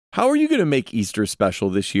How are you going to make Easter special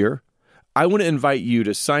this year? I want to invite you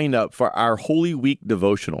to sign up for our Holy Week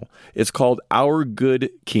devotional. It's called Our Good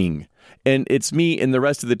King, and it's me and the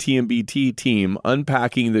rest of the TMBT team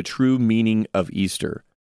unpacking the true meaning of Easter.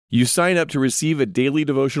 You sign up to receive a daily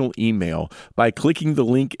devotional email by clicking the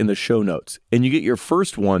link in the show notes, and you get your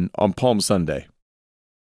first one on Palm Sunday.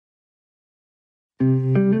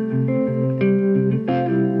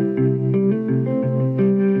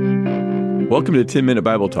 Welcome to 10-Minute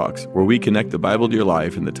Bible Talks, where we connect the Bible to your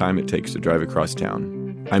life in the time it takes to drive across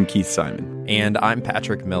town. I'm Keith Simon. And I'm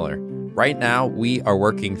Patrick Miller. Right now, we are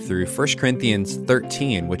working through 1 Corinthians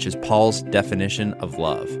 13, which is Paul's definition of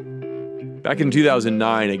love. Back in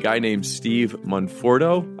 2009, a guy named Steve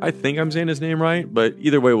Monforto, I think I'm saying his name right, but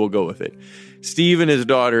either way, we'll go with it. Steve and his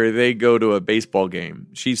daughter, they go to a baseball game.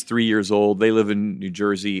 She's 3 years old. They live in New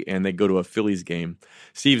Jersey, and they go to a Phillies game.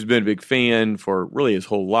 Steve's been a big fan for really his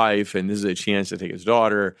whole life, and this is a chance to take his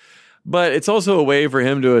daughter. But it's also a way for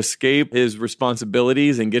him to escape his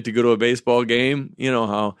responsibilities and get to go to a baseball game. You know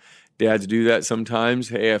how dads do that sometimes.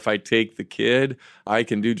 Hey, if I take the kid, I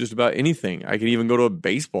can do just about anything. I can even go to a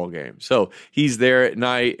baseball game. So he's there at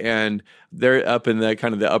night, and they're up in the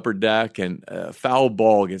kind of the upper deck, and a foul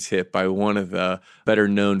ball gets hit by one of the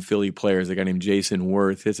better-known Philly players, a guy named Jason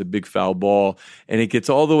Worth. Hits a big foul ball, and it gets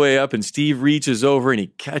all the way up, and Steve reaches over, and he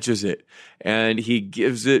catches it, and he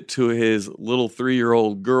gives it to his little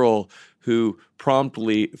 3-year-old girl, who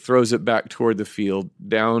promptly throws it back toward the field,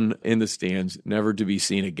 down in the stands, never to be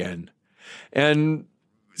seen again. And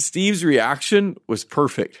Steve's reaction was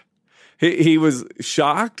perfect. He was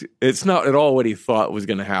shocked. It's not at all what he thought was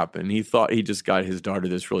going to happen. He thought he just got his daughter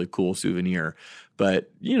this really cool souvenir.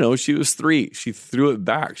 But, you know, she was 3. She threw it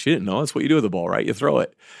back. She didn't know. That's what you do with the ball, right? You throw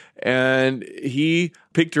it. And he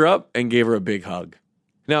picked her up and gave her a big hug.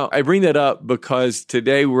 Now, I bring that up because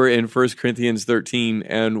today we're in 1 Corinthians 13,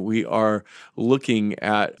 and we are looking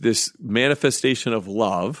at this manifestation of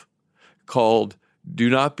love called do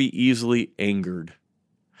not be easily angered.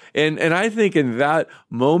 And I think in that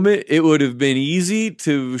moment, it would have been easy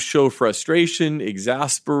to show frustration,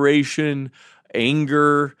 exasperation,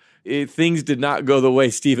 anger. Things did not go the way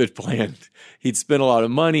Steve had planned. He'd spent a lot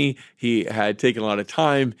of money. He had taken a lot of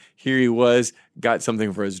time. Here he was, got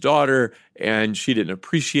something for his daughter, and she didn't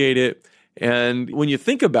appreciate it. And when you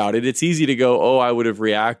think about it, it's easy to go, oh, I would have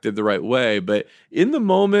reacted the right way. But in the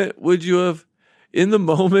moment, would you have? In the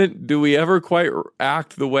moment, do we ever quite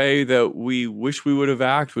act the way that we wish we would have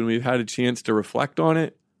acted when we've had a chance to reflect on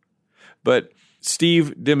it? But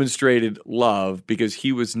Steve demonstrated love because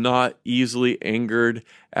he was not easily angered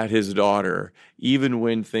at his daughter, even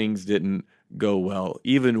when things didn't go well,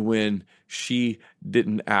 even when she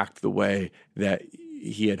didn't act the way that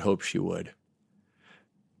he had hoped she would.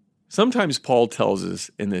 Sometimes Paul tells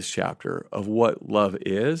us in this chapter of what love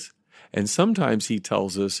is, and sometimes he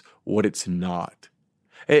tells us what it's not.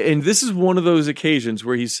 And this is one of those occasions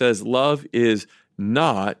where he says love is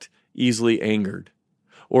not easily angered.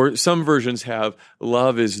 Or some versions have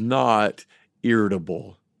love is not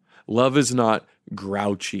irritable. Love is not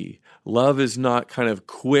grouchy. Love is not kind of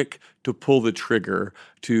quick to pull the trigger,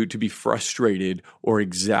 to be frustrated or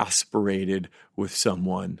exasperated with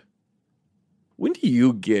someone. When do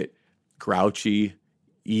you get grouchy,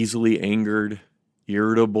 easily angered,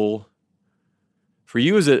 irritable? For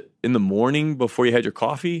you, is it in the morning before you had your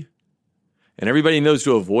coffee? And everybody knows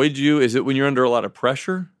to avoid you? Is it when you're under a lot of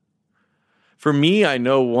pressure? For me, I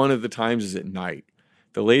know one of the times is at night.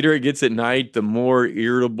 The later it gets at night, the more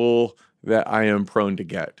irritable that I am prone to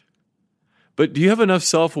get. But do you have enough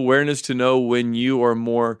self-awareness to know when you are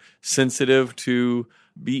more sensitive to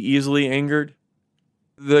be easily angered?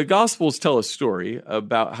 The Gospels tell a story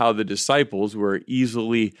about how the disciples were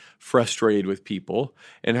easily frustrated with people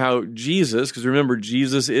and how Jesus, because remember,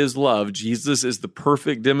 Jesus is love. Jesus is the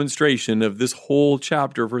perfect demonstration of this whole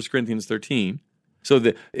chapter of 1 Corinthians 13.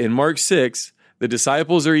 So in Mark 6, the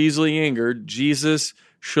disciples are easily angered. Jesus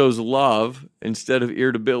shows love instead of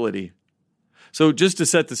irritability. So just to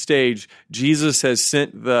set the stage, Jesus has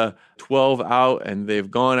sent the 12 out, and they've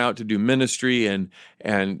gone out to do ministry, and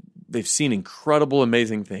they've seen incredible,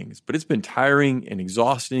 amazing things. But it's been tiring and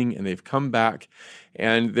exhausting, and they've come back,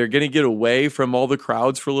 and they're going to get away from all the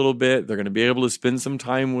crowds for a little bit. They're going to be able to spend some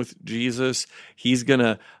time with Jesus. He's going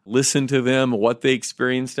to listen to them, what they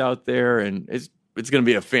experienced out there, and it's going to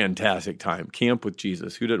be a fantastic time. Camp with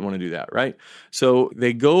Jesus. Who doesn't want to do that, right? So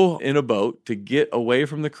they go in a boat to get away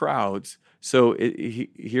from the crowds. So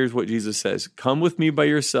here's what Jesus says. Come with me by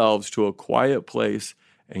yourselves to a quiet place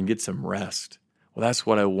and get some rest. Well, that's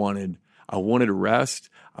what I wanted. I wanted rest.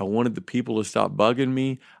 I wanted the people to stop bugging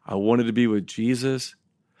me. I wanted to be with Jesus.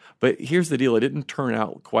 But here's the deal. It didn't turn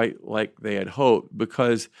out quite like they had hoped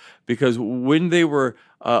because when they were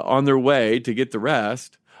on their way to get the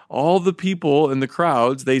rest, all the people in the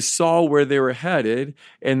crowds, they saw where they were headed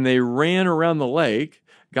and they ran around the lake,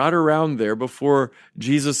 got around there before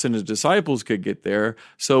Jesus and his disciples could get there.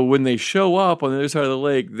 So when they show up on the other side of the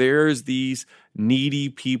lake, there's these needy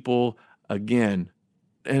people again.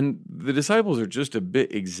 And the disciples are just a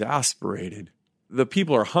bit exasperated. The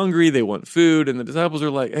people are hungry, they want food, and the disciples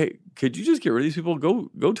are like, hey, could you just get rid of these people?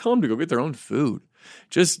 Go tell them to go get their own food.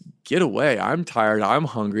 Just get away. I'm tired, I'm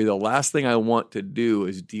hungry. The last thing I want to do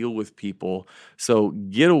is deal with people. So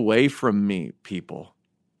get away from me, people.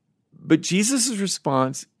 But Jesus'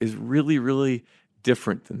 response is really, really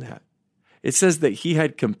different than that. It says that he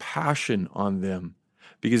had compassion on them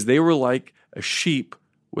because they were like a sheep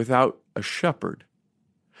without a shepherd.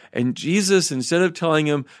 And Jesus, instead of telling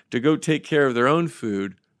them to go take care of their own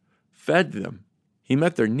food, fed them. He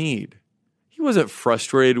met their need. He wasn't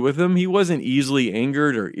frustrated with them. He wasn't easily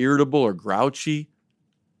angered or irritable or grouchy.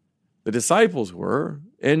 The disciples were,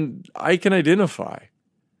 and I can identify.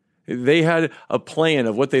 They had a plan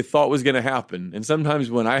of what they thought was going to happen. And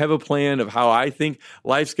sometimes when I have a plan of how I think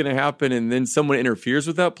life's going to happen and then someone interferes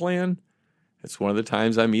with that plan, it's one of the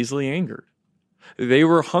times I'm easily angered. They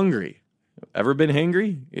were hungry. Ever been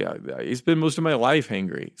hangry? Yeah, I spent most of my life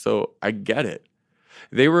hangry, so I get it.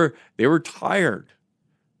 They were tired.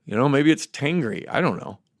 Maybe it's tangry. I don't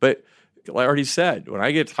know. But like I already said, when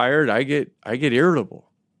I get tired, I get irritable.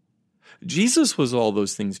 Jesus was all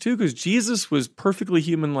those things too, because Jesus was perfectly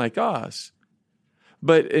human like us.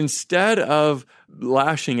 But instead of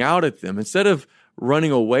lashing out at them, instead of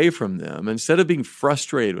running away from them, instead of being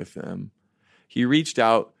frustrated with them, he reached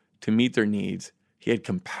out to meet their needs. He had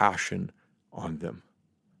compassion on them.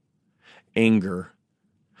 Anger.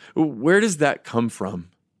 Where does that come from?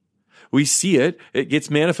 We see it. It gets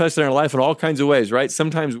manifested in our life in all kinds of ways, right?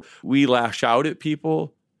 Sometimes we lash out at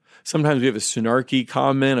people. Sometimes we have a snarky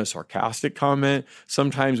comment, a sarcastic comment.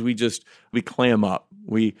 Sometimes we clam up.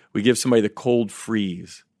 We give somebody the cold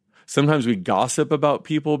freeze. Sometimes we gossip about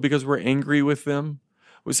people because we're angry with them.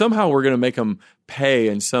 Somehow we're going to make them pay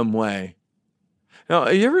in some way. Now,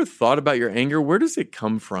 have you ever thought about your anger? Where does it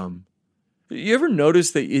come from? You ever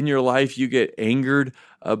notice that in your life you get angered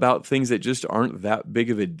about things that just aren't that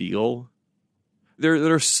big of a deal?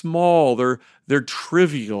 They're small, they're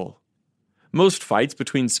trivial. Most fights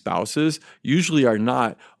between spouses usually are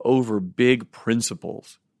not over big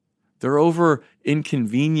principles. They're over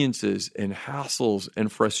inconveniences and hassles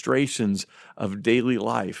and frustrations of daily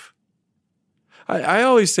life. I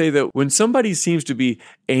always say that when somebody seems to be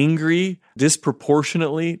angry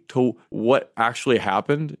disproportionately to what actually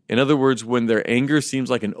happened, in other words, when their anger seems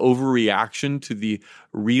like an overreaction to the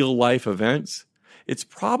real life events, it's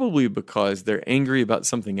probably because they're angry about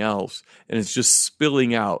something else and it's just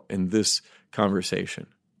spilling out in this conversation.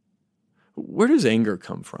 Where does anger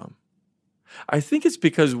come from? I think it's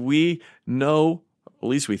because we know, at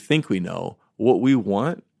least we think we know, what we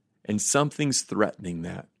want, and something's threatening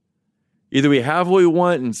that. Either we have what we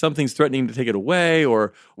want and something's threatening to take it away,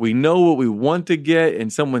 or we know what we want to get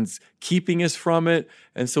and someone's keeping us from it,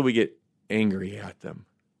 and so we get angry at them.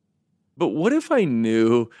 But what if I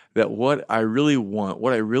knew that what I really want,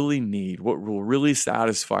 what I really need, what will really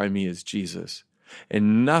satisfy me is Jesus,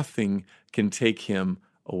 and nothing can take him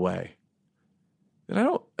away? Then I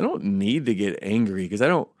don't need to get angry because I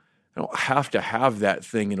don't have to have that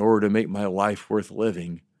thing in order to make my life worth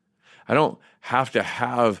living. I don't have to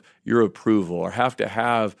have your approval or have to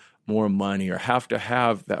have more money or have to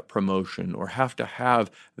have that promotion or have to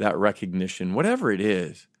have that recognition, whatever it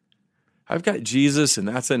is. I've got Jesus and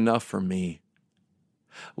that's enough for me.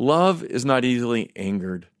 Love is not easily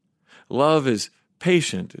angered. Love is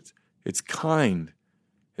patient. It's kind.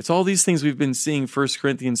 It's all these things we've been seeing 1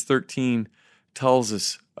 Corinthians 13 tells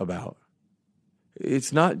us about.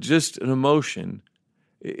 It's not just an emotion.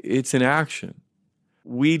 It's an action.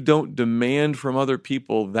 We don't demand from other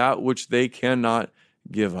people that which they cannot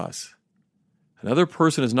give us. Another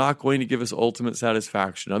person is not going to give us ultimate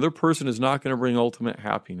satisfaction. Another person is not going to bring ultimate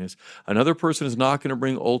happiness. Another person is not going to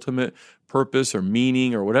bring ultimate purpose or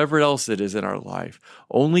meaning or whatever else it is in our life.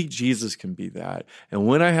 Only Jesus can be that. And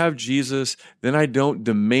when I have Jesus, then I don't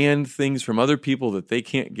demand things from other people that they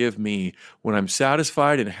can't give me. When I'm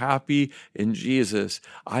satisfied and happy in Jesus,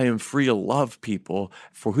 I am free to love people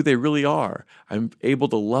for who they really are. I'm able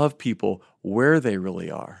to love people where they really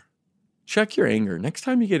are. Check your anger. Next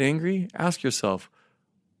time you get angry, ask yourself,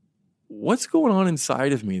 what's going on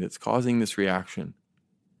inside of me that's causing this reaction?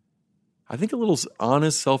 I think a little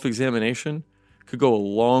honest self-examination could go a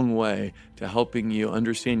long way to helping you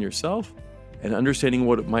understand yourself and understanding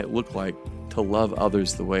what it might look like to love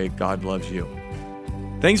others the way God loves you.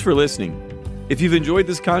 Thanks for listening. If you've enjoyed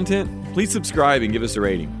this content, please subscribe and give us a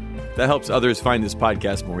rating. That helps others find this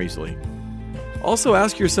podcast more easily. Also,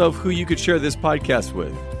 ask yourself who you could share this podcast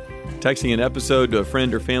with. Texting an episode to a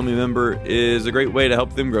friend or family member is a great way to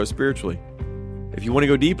help them grow spiritually. If you want to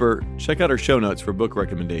go deeper, check out our show notes for book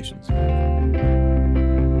recommendations.